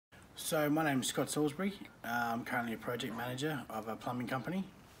So my name is Scott Salisbury. I'm currently a project manager of a plumbing company.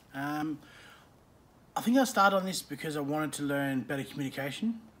 I think I started on this because I wanted to learn better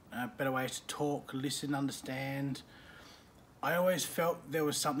communication, better ways to talk, listen, understand. I always felt there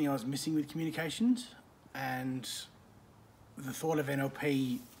was something I was missing with communications, and the thought of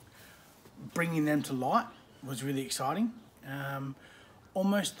NLP bringing them to light was really exciting.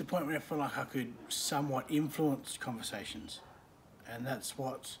 Almost to the point where I felt like I could somewhat influence conversations, and that's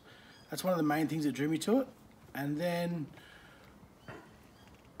one of the main things that drew me to it. And then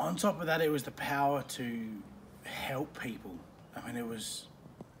on top of that, it was the power to help people. I mean,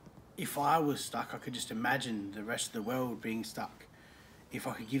 if I was stuck, I could just imagine the rest of the world being stuck. If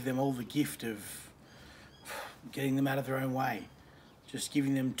I could give them all the gift of getting them out of their own way, just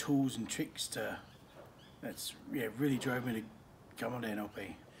giving them tools and tricks really drove me to come on to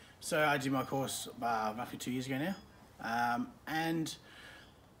NLP. So I did my course roughly 2 years ago now, and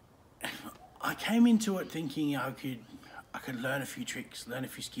I came into it thinking I could learn a few tricks, learn a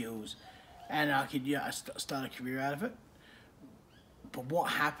few skills, and I could start a career out of it. But what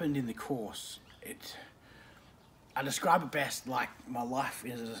happened in the course, I describe it best like my life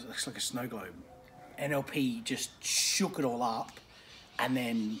is like a snow globe. NLP just shook it all up and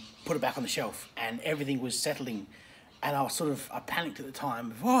then put it back on the shelf, and everything was settling. And I panicked at the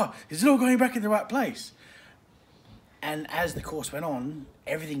time. Oh, is it all going back in the right place? And as the course went on,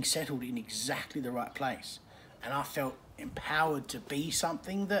 everything settled in exactly the right place. And I felt empowered to be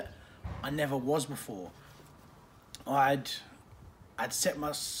something that I never was before. I'd set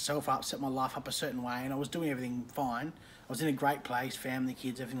myself up, set my life up a certain way, and I was doing everything fine. I was in a great place, family,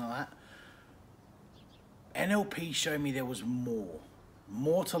 kids, everything like that. NLP showed me there was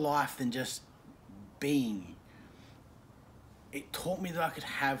more to life than just being. It taught me that I could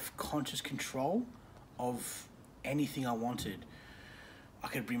have conscious control of anything I wanted. I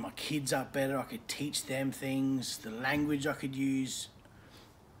could bring my kids up better, I could teach them things, the language I could use.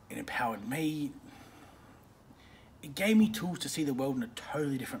 It empowered me. It gave me tools to see the world in a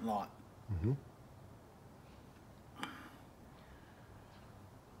totally different light. Mm-hmm.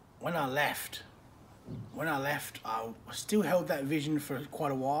 When I left, I still held that vision for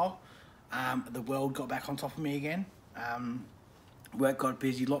quite a while. The world got back on top of me again. Work got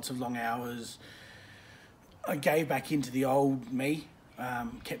busy, lots of long hours. I gave back into the old me,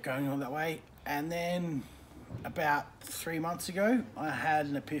 kept going on that way. And then about 3 months ago, I had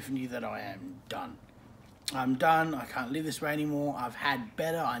an epiphany that I am done. I'm done, I can't live this way anymore. I've had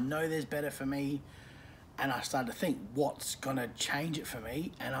better, I know there's better for me. And I started to think, what's gonna change it for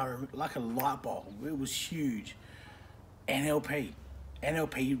me? And like a light bulb, it was huge. NLP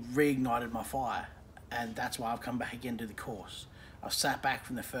reignited my fire. And that's why I've come back again to the course. I've sat back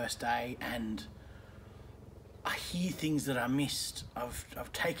from the first day and I hear things that I missed.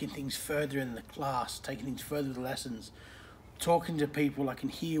 I've taken things further in the class, taken things further with the lessons, talking to people. I can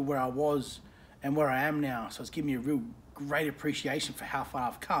hear where I was and where I am now. So it's given me a real great appreciation for how far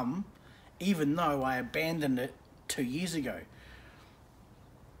I've come, even though I abandoned it 2 years ago.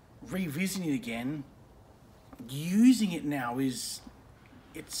 Revisiting it again, using it now it's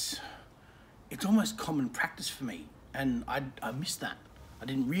almost common practice for me, and I missed that. I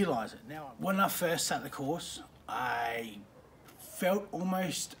didn't realise it. Now, when I first sat the course, I felt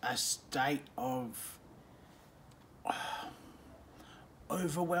almost a state of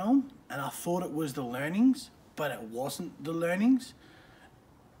overwhelm, and I thought it was the learnings, but it wasn't the learnings.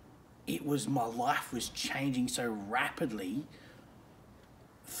 It was my life was changing so rapidly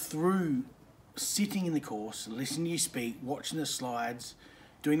through sitting in the course, listening to you speak, watching the slides,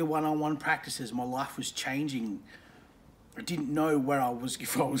 doing the one-on-one practices. My life was changing. I didn't know where I was,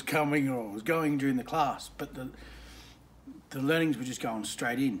 if I was coming or I was going during the class, but the learnings were just going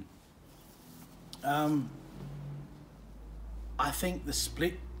straight in. I think the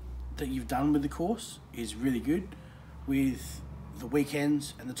split that you've done with the course is really good, with the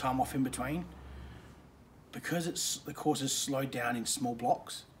weekends and the time off in between. Because the course is slowed down in small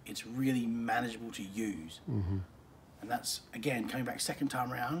blocks, it's really manageable to use. Mm-hmm. And that's, again, coming back second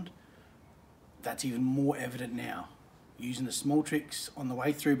time around, that's even more evident now. Using the small tricks on the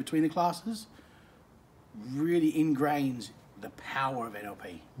way through between the classes really ingrains the power of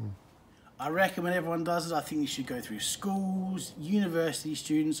NLP. Mm. I reckon when everyone does it, I think this should go through schools, university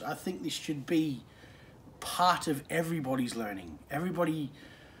students. I think this should be part of everybody's learning.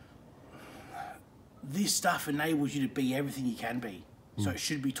 This stuff enables you to be everything you can be. Mm. So it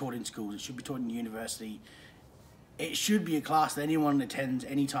should be taught in schools, it should be taught in university. It should be a class that anyone attends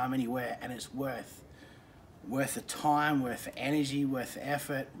anytime, anywhere, and it's worth the time, worth the energy, worth the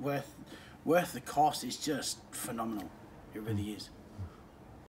effort, worth the cost. It's just phenomenal. It really is.